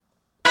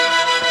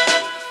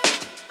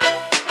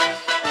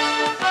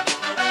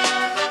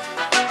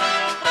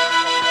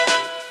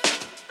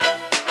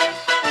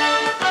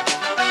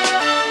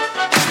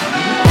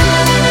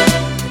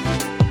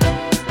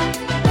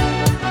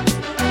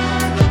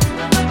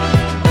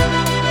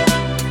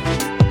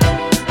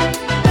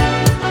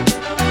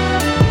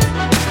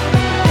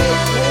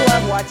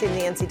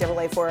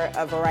NCAA for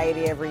a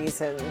variety of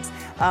reasons.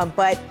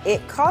 But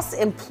it costs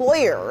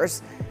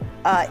employers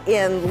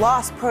in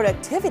lost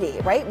productivity,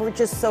 right? We're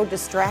just so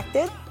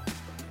distracted.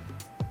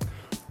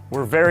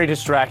 We're very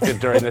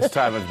distracted during this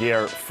time of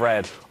year,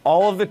 Fred.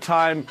 All of the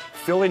time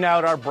filling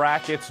out our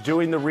brackets,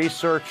 doing the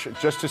research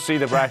just to see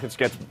the brackets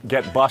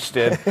get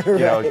busted,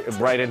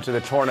 right into the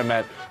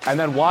tournament, and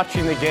then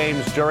watching the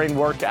games during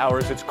work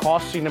hours. It's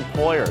costing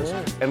employers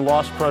and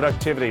lost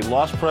productivity.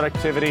 Lost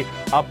productivity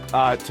up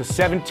to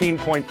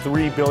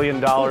 $17.3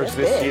 billion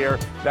this year.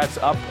 That's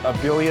up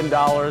 $1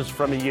 billion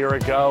from a year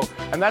ago.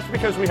 And that's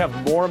because we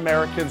have more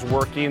Americans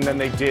working than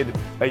they did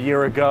a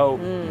year ago.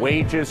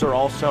 Wages are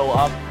also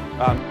up.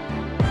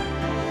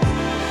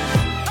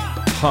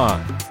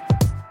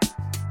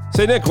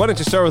 Say, Nick, why don't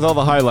you start with all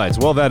the highlights?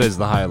 Well, that is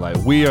the highlight.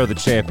 We are the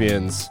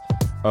champions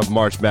of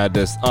March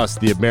Madness. Us,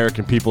 the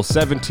American people,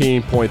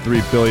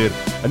 $17.3 billion.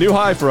 A new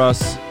high for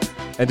us.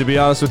 And to be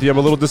honest with you, I'm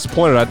a little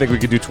disappointed. I think we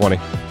could do 20.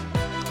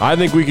 I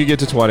think we could get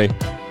to 20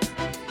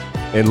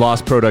 in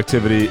lost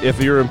productivity. If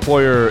your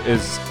employer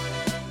is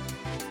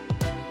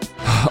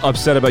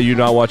upset about you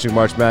not watching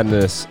March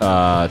Madness,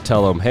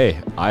 tell them,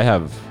 hey,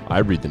 I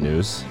read the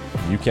news.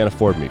 You can't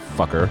afford me,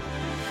 fucker.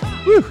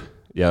 Woo.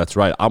 Yeah, that's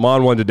right. I'm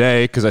on one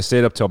today because I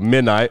stayed up till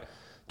midnight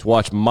to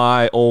watch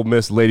my Ole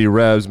Miss Lady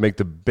Revs make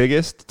the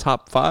biggest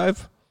top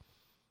 5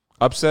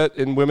 upset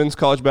in women's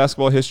college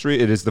basketball history.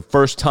 It is the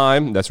first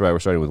time. That's right. We're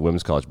starting with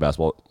women's college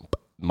basketball.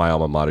 My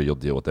alma mater, you'll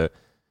deal with it.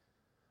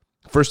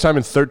 First time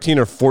in 13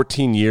 or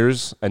 14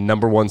 years, a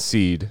number 1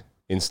 seed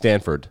in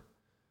Stanford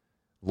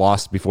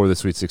lost before the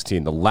Sweet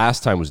 16. The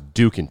last time was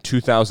Duke in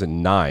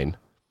 2009.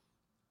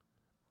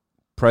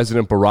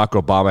 President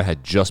Barack Obama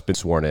had just been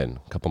sworn in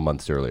a couple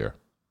months earlier.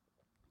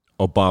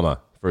 Obama,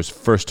 for his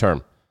first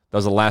term. That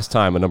was the last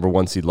time a number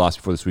 1 seed lost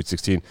before the Sweet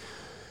 16.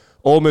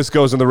 Ole Miss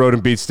goes on the road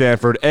and beats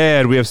Stanford,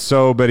 and we have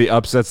so many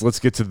upsets. Let's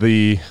get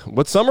to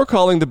what some are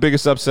calling the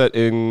biggest upset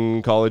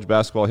in college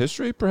basketball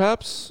history,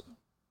 perhaps.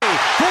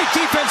 Great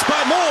defense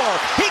by Moore.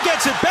 He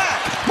gets it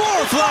back.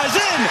 Moore flies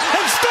in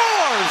and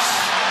scores.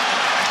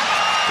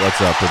 What's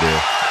up, Purdue?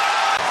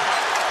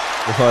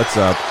 What's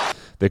up?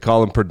 They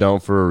call him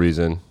Perdone for a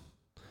reason.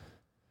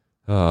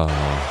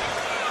 Oh.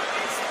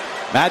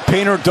 Matt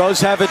Painter does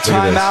have a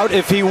timeout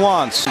if he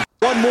wants.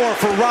 One more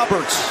for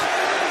Roberts.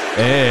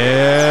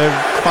 And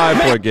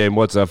 5-point game.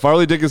 What's up?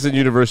 Farley Dickinson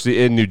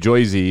University in New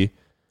Jersey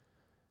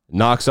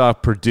knocks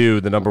off Purdue,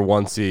 the number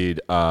 1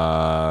 seed.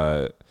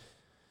 So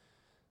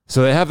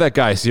they have that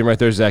guy. See him right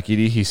there, Zach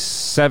Edey. He's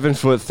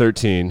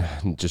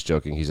 7'13". Just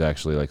joking. He's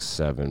actually like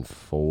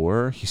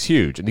 7'4". He's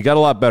huge. And he got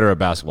a lot better at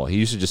basketball. He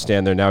used to just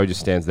stand there. Now he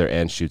just stands there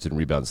and shoots and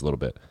rebounds a little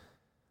bit.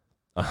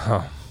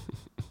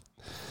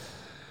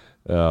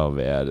 Oh,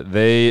 man.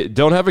 They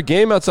don't have a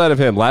game outside of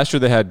him. Last year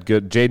they had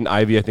good. Jaden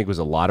Ivey, I think, was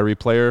a lottery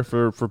player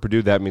for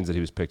Purdue. That means that he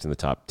was picked in the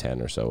top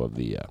 10 or so of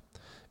the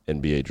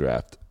NBA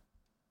draft.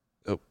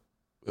 Oh,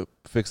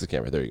 fix the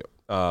camera. There you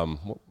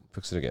go.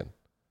 Fix it again.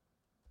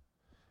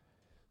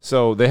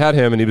 So they had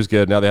him, and he was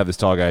good. Now they have this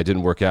tall guy. It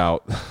didn't work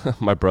out.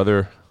 My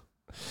brother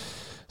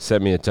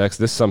sent me a text.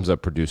 This sums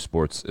up Purdue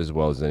sports as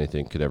well as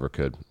anything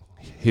could.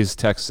 His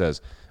text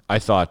says, I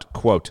thought,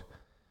 quote,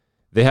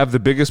 they have the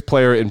biggest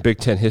player in Big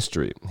Ten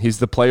history. He's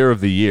the player of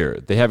the year.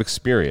 They have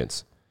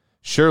experience.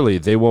 Surely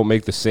they won't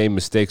make the same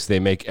mistakes they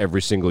make every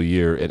single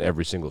year in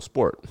every single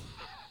sport.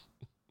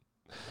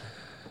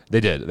 They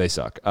did. They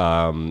suck.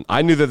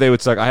 I knew that they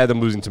would suck. I had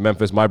them losing to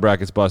Memphis. My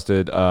bracket's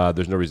busted.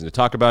 There's no reason to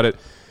talk about it.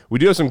 We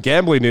do have some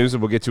gambling news that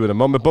we'll get to in a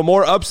moment. But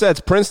more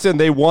upsets. Princeton,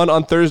 they won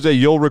on Thursday,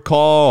 you'll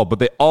recall. But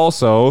they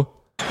also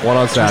won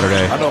on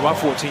Saturday. I know about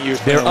 14 years.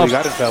 They're up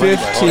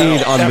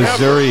 15 on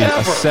Missouri,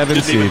 a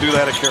 7 seed. Didn't even do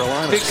that at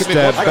Carolina.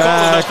 Step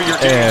back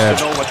and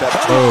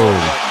boom.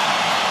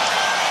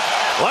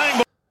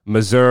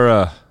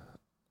 Missouri,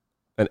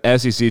 an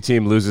SEC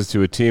team, loses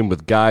to a team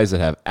with guys that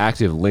have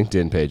active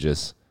LinkedIn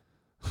pages.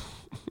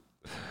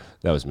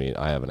 That was me.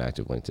 I have an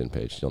active LinkedIn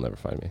page. You'll never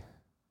find me.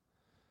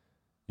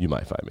 You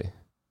might find me.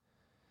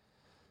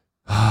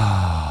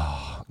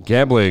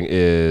 Gambling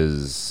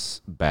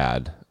is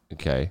bad,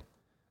 okay?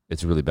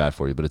 It's really bad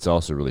for you, but it's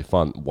also really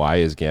fun. Why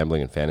is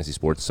gambling in fantasy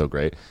sports so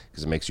great?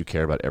 Because it makes you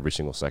care about every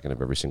single second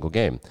of every single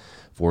game.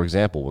 For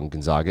example, when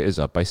Gonzaga is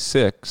up by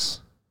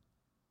 6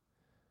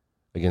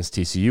 against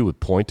TCU with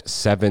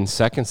 0.7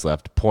 seconds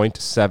left,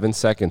 0.7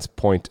 seconds,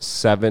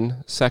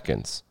 0.7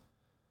 seconds.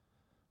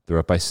 They're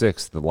up by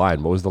 6. The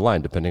line, what was the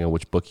line? Depending on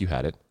which book you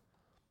had it,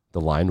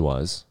 the line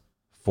was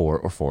 4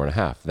 or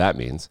 4.5. That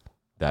means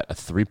that a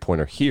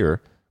 3-pointer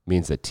here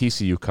means that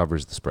TCU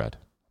covers the spread.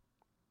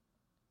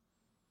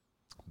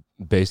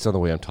 Based on the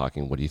way I'm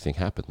talking, what do you think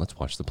happened? Let's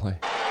watch the play.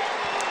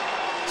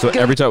 So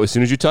every time, as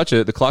soon as you touch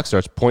it, the clock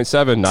starts.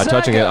 0.7, not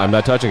touching it, I'm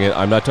not touching it,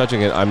 I'm not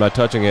touching it, I'm not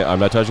touching it, I'm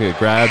not touching it.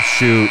 Grab,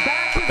 shoot,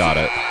 got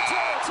it.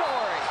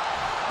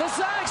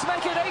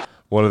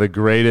 One of the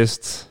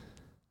greatest,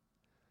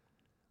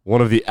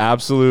 one of the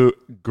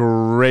absolute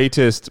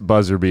greatest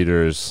buzzer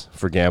beaters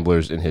for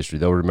gamblers in history.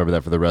 They'll remember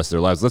that for the rest of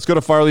their lives. Let's go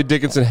to Farley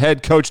Dickinson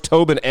head coach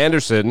Tobin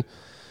Anderson.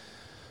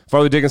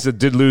 Farley Dickinson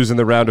did lose in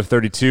the round of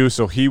 32,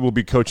 so he will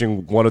be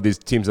coaching one of these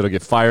teams that'll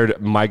get fired.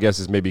 My guess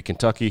is maybe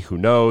Kentucky. Who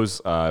knows?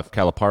 If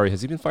Calipari,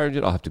 has he been fired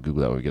yet? I'll have to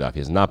Google that when we get off.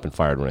 He has not been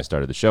fired when I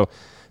started the show.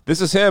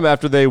 This is him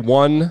after they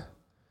won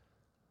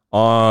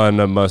on,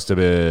 must have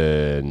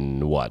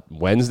been,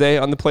 Wednesday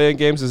on the play-in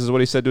games? This is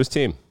what he said to his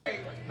team.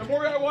 The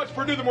more I watch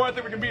Purdue, the more I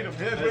think we can beat them.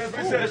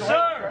 Yes,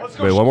 sir. Let's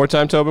go. Wait, one more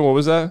time, Tobin. What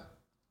was that?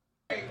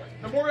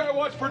 The more I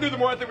watch Purdue, the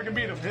more I think we can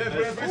beat them.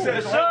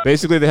 Yes, sir.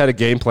 Basically, they had a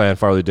game plan,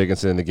 Farley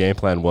Dickinson, and the game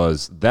plan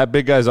was that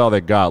big guy's all they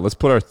got. Let's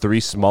put our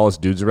 3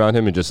 smallest dudes around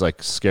him and just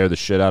like scare the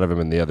shit out of him,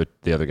 and the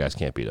other guys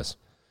can't beat us.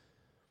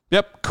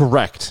 Yep,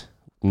 correct.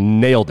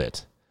 Nailed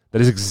it.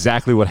 That is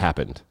exactly what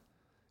happened.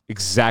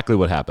 Exactly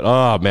what happened.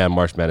 Oh, man,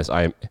 March Madness.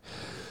 I am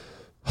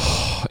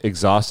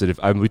exhausted.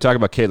 We talk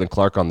about Caitlin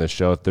Clark on this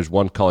show. If there's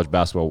one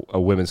a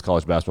women's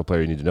college basketball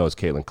player you need to know, it's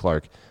Caitlin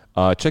Clark.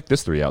 Check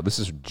this 3 out. This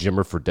is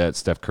Jimmer Fredette,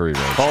 Steph Curry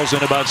range. Falls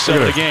in about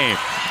 7 a game.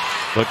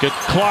 Look at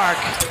Clark.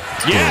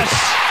 Yes!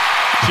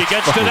 She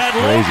gets to that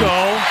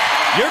logo.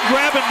 You're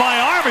grabbing my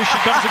arm as she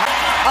comes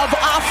of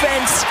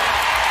offense.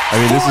 I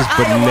mean, this is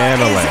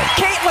banana land.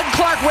 Caitlin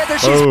Clark, whether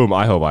she's... Boom.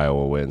 I hope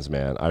Iowa wins,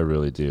 man. I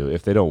really do.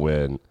 If they don't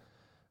win,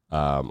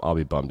 I'll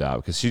be bummed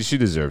out because she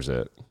deserves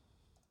it.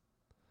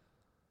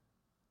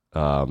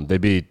 They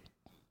beat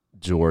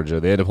Georgia.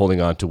 They end up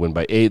holding on to win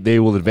by 8. They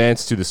will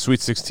advance to the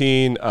Sweet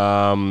 16.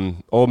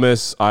 Ole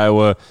Miss,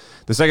 Iowa.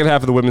 The second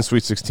half of the women's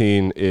Sweet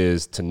 16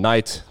 is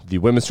tonight. The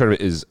women's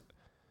tournament is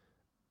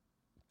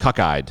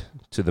cockeyed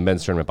to the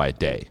men's tournament by a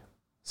day.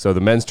 So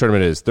the men's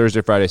tournament is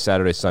Thursday, Friday,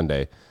 Saturday,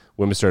 Sunday.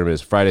 Women's tournament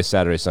is Friday,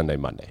 Saturday, Sunday,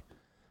 Monday.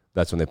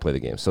 That's when they play the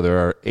game. So there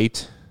are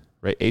 8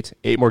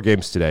 more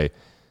games today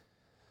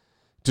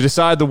to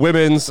decide the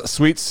women's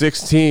Sweet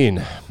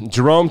 16.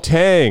 Jerome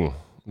Tang,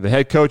 the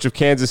head coach of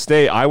Kansas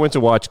State. I went to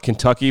watch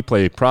Kentucky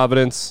play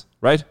Providence,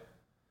 right?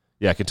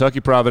 Yeah, Kentucky,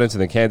 Providence,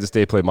 and then Kansas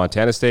State played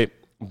Montana State.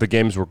 The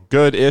games were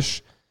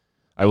good-ish.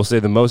 I will say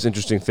the most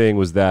interesting thing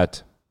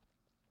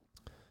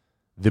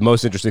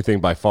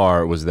by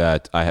far was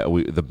that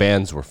the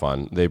bands were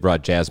fun. They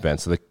brought jazz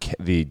bands. So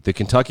the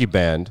Kentucky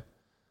band,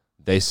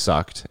 they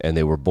sucked, and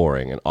they were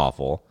boring and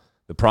awful.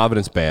 The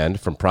Providence band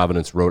from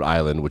Providence, Rhode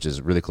Island, which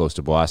is really close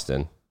to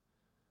Boston,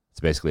 it's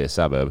basically a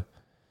suburb,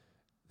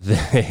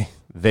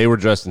 they were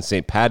dressed in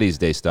St. Patty's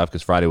Day stuff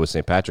because Friday was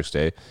St. Patrick's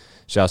Day.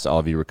 Shouts to all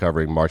of you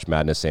recovering March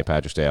Madness, St.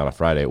 Patrick's Day on a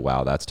Friday.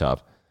 Wow, that's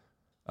tough.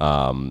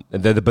 But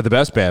the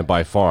best band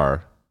by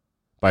far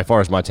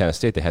is Montana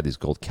State. They had these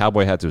gold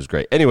cowboy hats. It was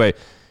great. Anyway,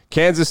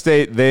 Kansas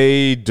State,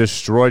 they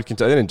destroyed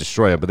Kentucky. They didn't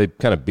destroy them, but they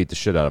kind of beat the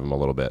shit out of them a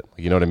little bit.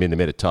 You know what I mean? They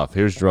made it tough.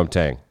 Here's Jerome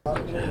Tang.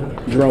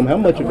 Jerome, how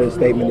much of a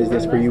statement is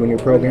this for you in your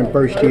program?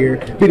 First year,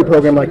 beat a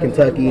program like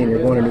Kentucky, and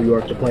you're going to New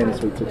York to play in the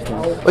Sweet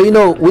 16.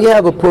 Well, we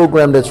have a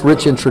program that's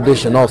rich in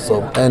tradition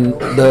also. And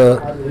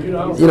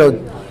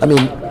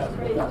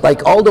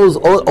like all those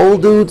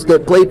old dudes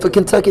that played for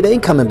Kentucky, they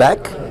ain't coming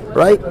back,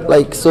 right?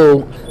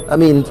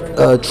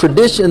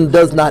 Tradition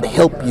does not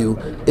help you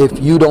if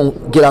you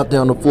don't get out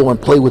there on the floor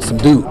and play with some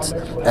dudes.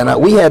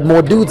 And we had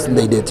more dudes than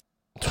they did.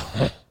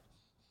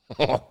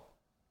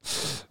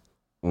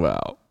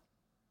 Wow.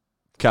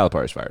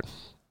 Calipari's fired.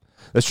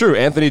 That's true.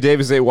 Anthony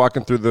Davis ain't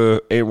walking through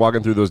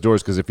those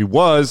doors because if he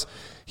was,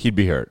 he'd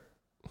be hurt.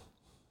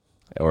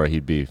 Or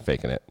he'd be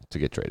faking it to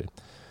get traded.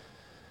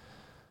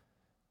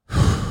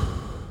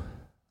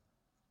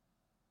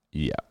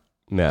 Yeah.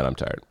 Man, I'm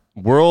tired.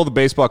 World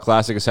Baseball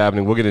Classic is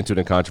happening. We'll get into it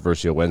in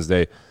Controversial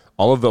Wednesday.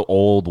 All of the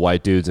old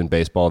white dudes in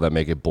baseball that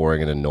make it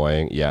boring and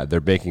annoying, yeah,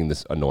 they're making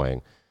this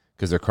annoying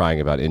because they're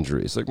crying about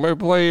injuries. Like, my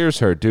player's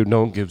hurt. Dude,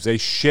 no one gives a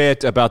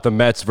shit about the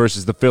Mets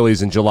versus the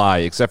Phillies in July,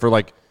 except for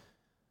like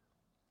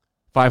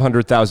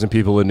 500,000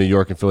 people in New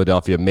York and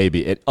Philadelphia,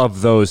 maybe. And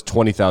of those,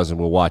 20,000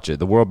 will watch it.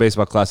 The World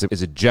Baseball Classic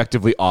is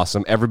objectively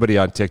awesome. Everybody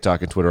on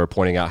TikTok and Twitter are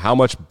pointing out how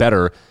much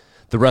better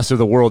the rest of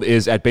the world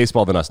is at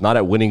baseball than us, not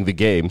at winning the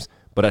games,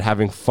 but at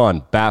having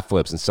fun, bat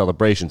flips and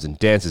celebrations and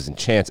dances and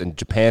chants. And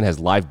Japan has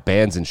live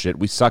bands and shit.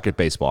 We suck at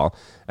baseball.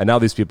 And now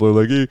these people are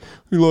like, hey,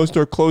 we lost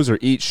our closer.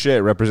 Eat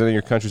shit. Representing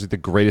your country is like the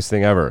greatest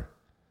thing ever.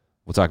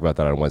 We'll talk about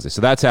that on Wednesday.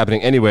 So that's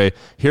happening. Anyway,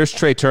 here's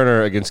Trey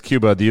Turner against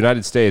Cuba. The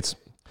United States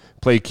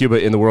played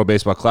Cuba in the World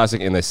Baseball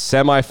Classic in the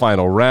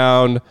semifinal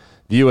round.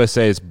 The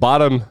USA is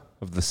bottom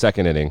of the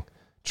second inning.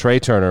 Trey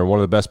Turner, one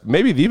of the best,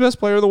 maybe the best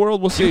player in the world.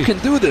 We'll see. You can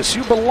do this.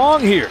 You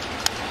belong here.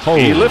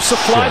 Holy he lifts a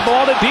fly shit.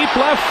 ball to deep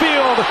left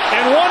field,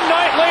 and one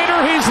night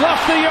later, he's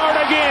left the yard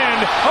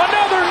again.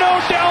 Another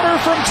no-doubter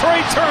from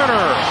Trey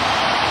Turner.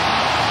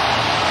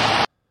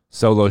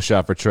 Solo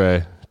shot for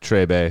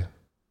Trey Bay.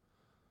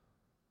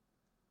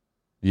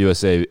 The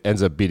USA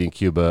ends up beating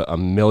Cuba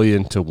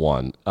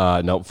 1,000,000-1.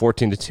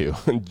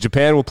 14-2.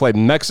 Japan will play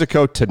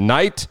Mexico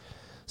tonight,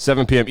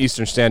 7 p.m.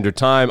 Eastern Standard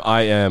Time.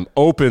 I am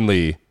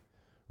openly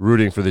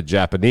rooting for the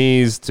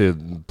Japanese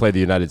to play the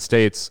United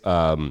States.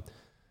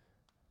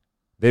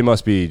 They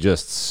must be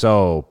just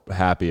so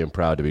happy and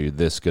proud to be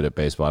this good at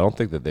baseball. I don't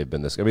think that they've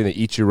been this good. I mean,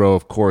 Ichiro,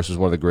 of course, is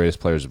one of the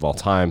greatest players of all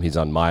time. He's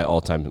on my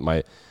all-time,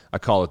 I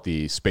call it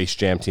the Space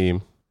Jam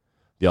team.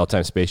 The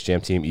all-time Space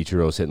Jam team,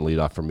 Ichiro's hitting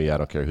leadoff for me. I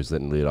don't care who's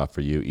hitting leadoff for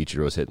you.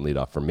 Ichiro's hitting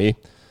leadoff for me.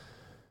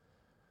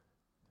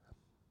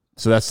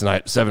 So that's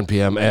tonight, 7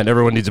 p.m., and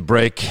everyone needs a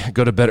break.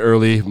 Go to bed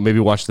early. Maybe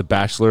watch The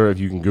Bachelor. If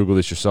you can Google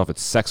this yourself,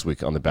 it's Sex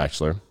Week on The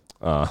Bachelor.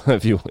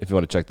 If you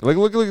want to check.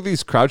 Look at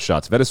these crowd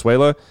shots.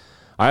 Venezuela.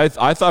 I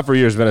thought for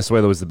years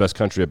Venezuela was the best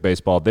country at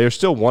baseball. They are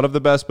still one of the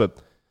best, but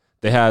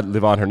they had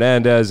Livan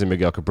Hernandez and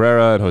Miguel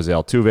Cabrera and Jose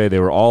Altuve. They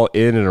were all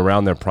in and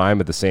around their prime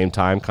at the same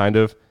time, kind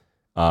of.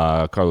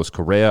 Carlos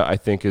Correa, I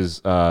think,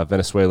 is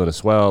Venezuelan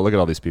as well. Look at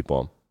all these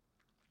people.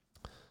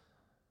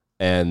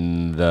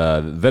 And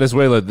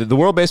Venezuela, the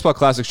World Baseball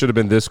Classic should have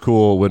been this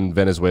cool when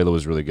Venezuela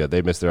was really good.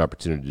 They missed their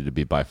opportunity to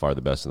be by far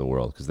the best in the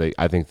world because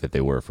I think that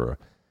they were for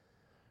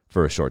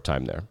a short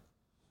time there.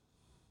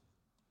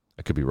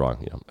 I could be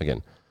wrong.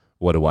 Again,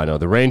 what do I know?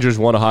 The Rangers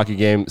won a hockey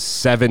game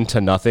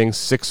 7-0,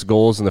 6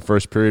 goals in the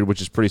first period,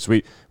 which is pretty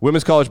sweet.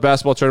 Women's college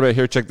basketball tournament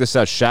here. Check this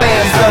out.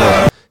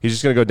 Shaq. He's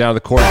just going to go down to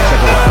the court and check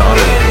out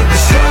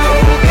his daughter.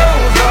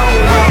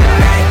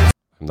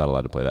 I'm not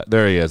allowed to play that.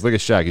 There he is. Look at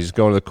Shaq. He's just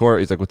going to the court.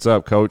 He's like, "What's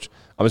up, coach?"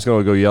 I'm just going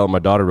to go yell at my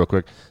daughter real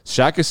quick.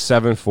 Shaq is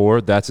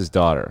 7'4". That's his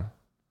daughter.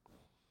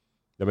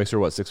 That makes her,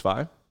 what,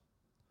 6'5"?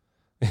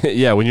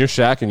 Yeah, when you're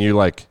Shaq and you,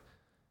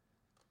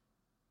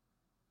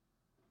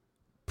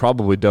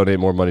 probably donate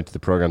more money to the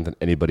program than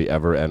anybody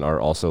ever and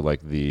are also,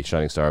 the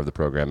shining star of the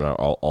program and are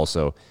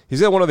also... He's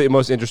got one of the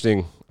most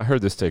interesting... I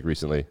heard this take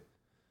recently,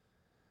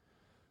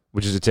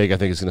 which is a take I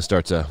think is going to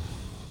start to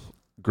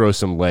grow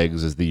some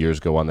legs as the years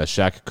go on, that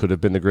Shaq could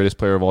have been the greatest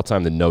player of all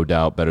time, then no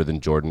doubt better than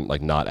Jordan,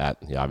 not at,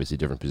 obviously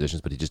different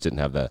positions, but he just didn't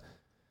have that,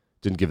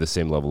 didn't give the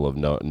same level of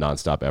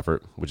nonstop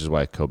effort, which is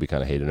why Kobe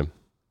kind of hated him.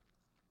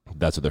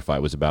 That's what their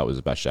fight was about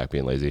Shaq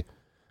being lazy.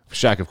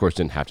 Shaq, of course,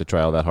 didn't have to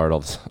try all that hard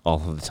all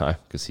of the time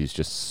because he's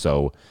just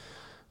so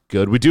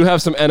good. We do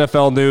have some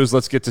NFL news.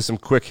 Let's get to some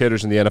quick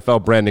hitters in the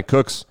NFL. Brandon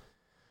Cooks,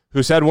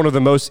 who's had one of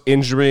the most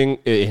interesting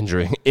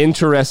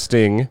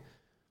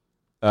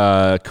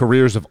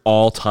careers of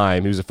all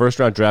time. He was a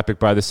first-round draft pick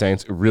by the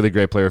Saints, a really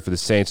great player for the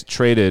Saints,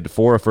 traded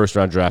for a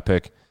first-round draft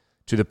pick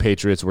to the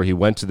Patriots, where he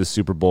went to the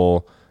Super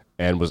Bowl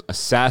and was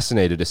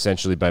assassinated,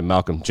 essentially, by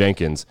Malcolm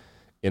Jenkins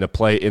in a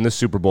play in the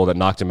Super Bowl that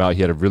knocked him out.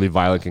 He had a really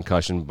violent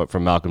concussion, but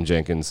from Malcolm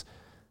Jenkins,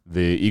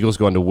 the Eagles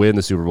go on to win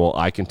the Super Bowl.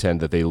 I contend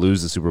that they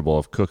lose the Super Bowl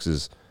if Cooks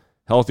is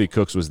healthy.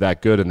 Cooks was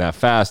that good and that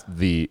fast.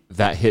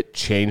 That hit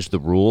changed the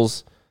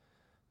rules.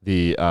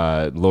 The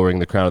lowering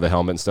the crown of the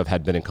helmet and stuff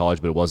had been in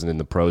college, but it wasn't in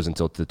the pros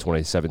until the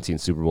 2017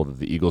 Super Bowl that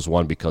the Eagles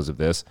won because of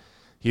this.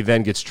 He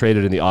then gets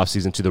traded in the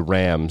offseason to the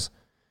Rams,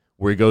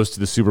 where he goes to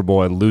the Super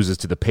Bowl and loses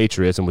to the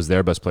Patriots and was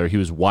their best player. He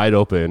was wide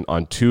open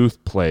on 2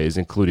 plays,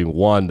 including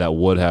one that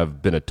would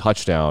have been a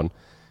touchdown.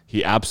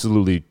 He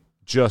absolutely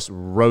just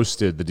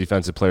roasted the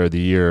Defensive Player of the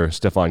Year,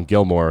 Stephon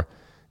Gilmore.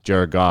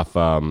 Jared Goff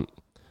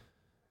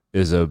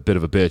is a bit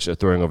of a bitch at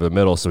throwing over the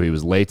middle, so he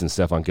was late, and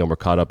Stephon Gilmore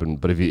caught up.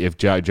 But if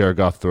Jared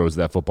Goff throws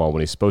that football when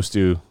he's supposed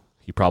to,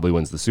 he probably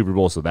wins the Super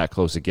Bowl, so that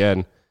close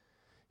again.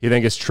 He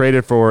then gets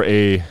traded for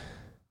 2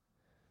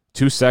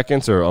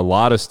 seconds or a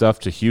lot of stuff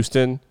to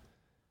Houston,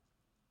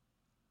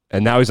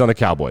 and now he's on the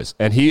Cowboys.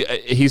 And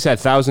he's had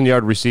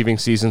 1,000-yard receiving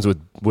seasons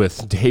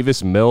with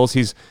Davis Mills.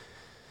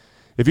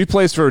 If he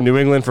plays for New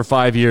England for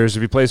 5 years,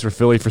 if he plays for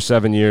Philly for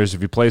 7 years,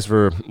 if he plays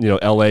for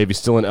LA, if he's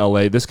still in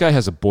LA, this guy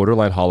has a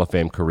borderline Hall of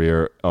Fame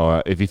career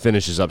if he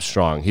finishes up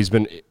strong. He's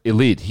been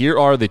elite. Here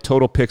are the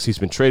total picks he's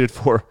been traded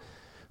for.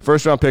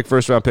 First-round pick,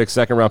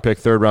 second-round pick,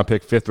 third-round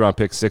pick, fifth-round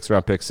pick,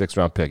 sixth-round pick,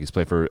 sixth-round pick. He's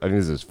played for, I think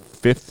this is his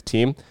 5th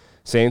team,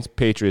 Saints,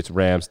 Patriots,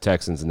 Rams,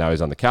 Texans, and now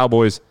he's on the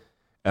Cowboys.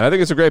 And I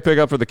think it's a great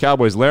pickup for the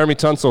Cowboys. Laramy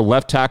Tunsil,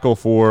 left tackle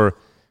for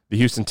the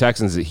Houston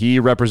Texans. He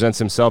represents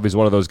himself. He's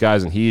one of those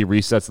guys, and he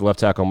resets the left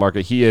tackle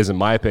market. He is, in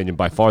my opinion,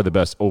 by far the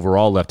best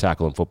overall left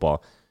tackle in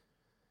football.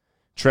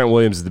 Trent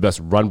Williams is the best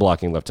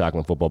run-blocking left tackle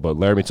in football, but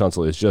Laramy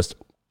Tunsil is just,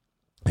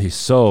 he's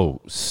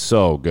so,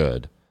 so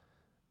good.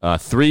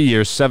 3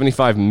 years,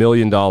 $75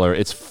 million.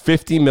 It's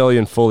 $50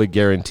 million fully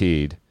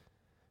guaranteed.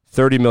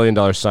 $30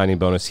 million signing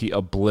bonus. He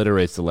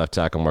obliterates the left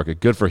tackle market.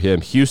 Good for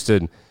him.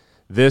 Houston,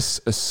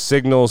 this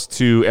signals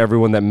to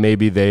everyone that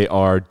maybe they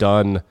are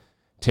done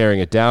tearing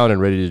it down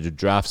and ready to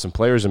draft some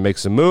players and make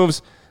some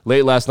moves.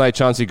 Late last night,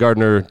 Chauncey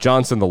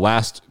Gardner-Johnson, the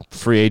last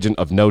free agent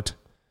of note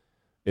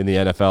in the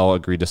NFL,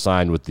 agreed to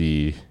sign with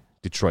the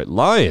Detroit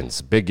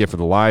Lions. Big gift for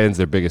the Lions,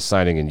 their biggest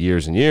signing in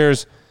years and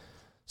years.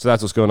 So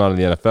that's what's going on in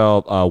the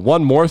NFL.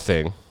 One more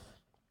thing,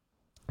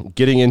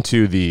 getting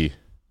into the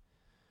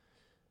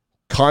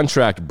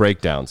contract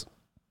breakdowns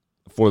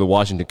for the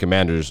Washington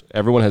Commanders,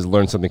 everyone has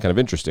learned something kind of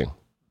interesting.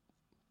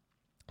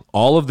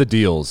 All of the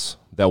deals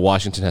that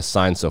Washington has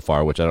signed so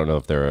far, which I don't know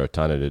if there are a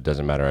ton, and it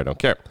doesn't matter, I don't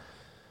care.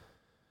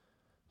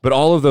 But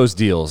all of those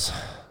deals,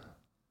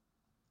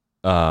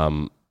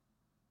 the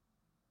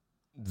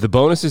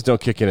bonuses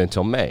don't kick in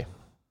until May,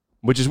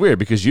 which is weird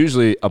because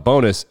usually a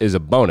bonus is a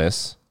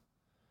bonus,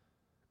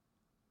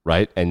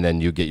 right? And then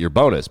you get your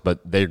bonus, but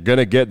they're going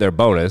to get their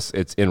bonus.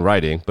 It's in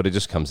writing, but it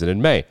just comes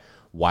in May.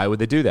 Why would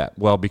they do that?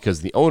 Well,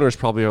 because the owners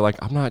probably are like,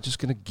 I'm not just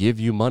going to give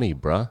you money,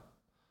 bruh.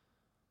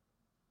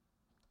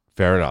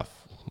 Fair enough.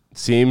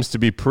 Seems to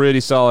be pretty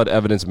solid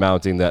evidence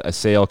mounting that a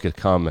sale could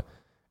come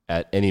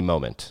at any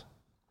moment.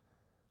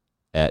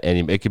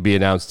 It could be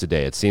announced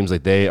today. It seems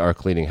like they are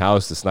cleaning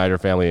house, the Snyder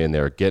family, and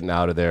they're getting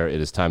out of there.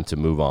 It is time to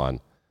move on.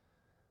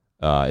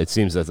 It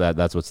seems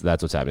that's what's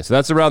happening. So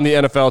that's around the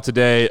NFL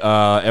today.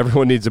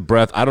 Everyone needs a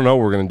breath. I don't know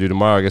what we're going to do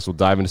tomorrow. I guess we'll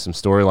dive into some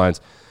storylines.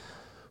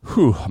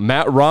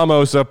 Matt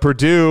Ramos of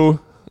Purdue,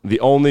 the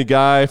only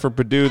guy for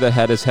Purdue that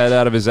had his head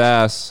out of his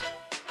ass.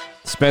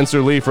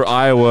 Spencer Lee for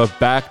Iowa,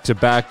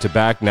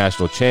 back-to-back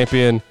national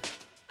champion.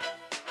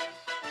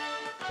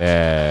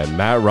 And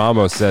Matt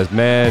Ramos says,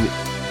 man,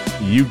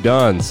 you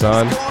done,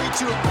 son. He's going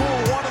to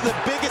pull one of the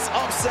biggest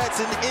upsets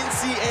in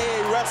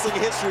NCAA wrestling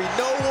history.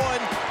 No one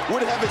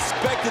would have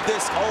expected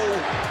this. Oh,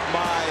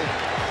 my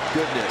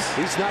goodness.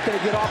 He's not going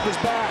to get off his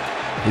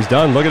back. He's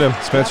done. Look at him.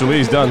 Spencer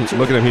Lee's done.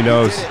 Look at him. He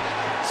knows.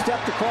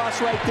 Stepped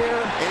across right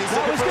there. And he's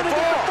going to get the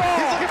fall.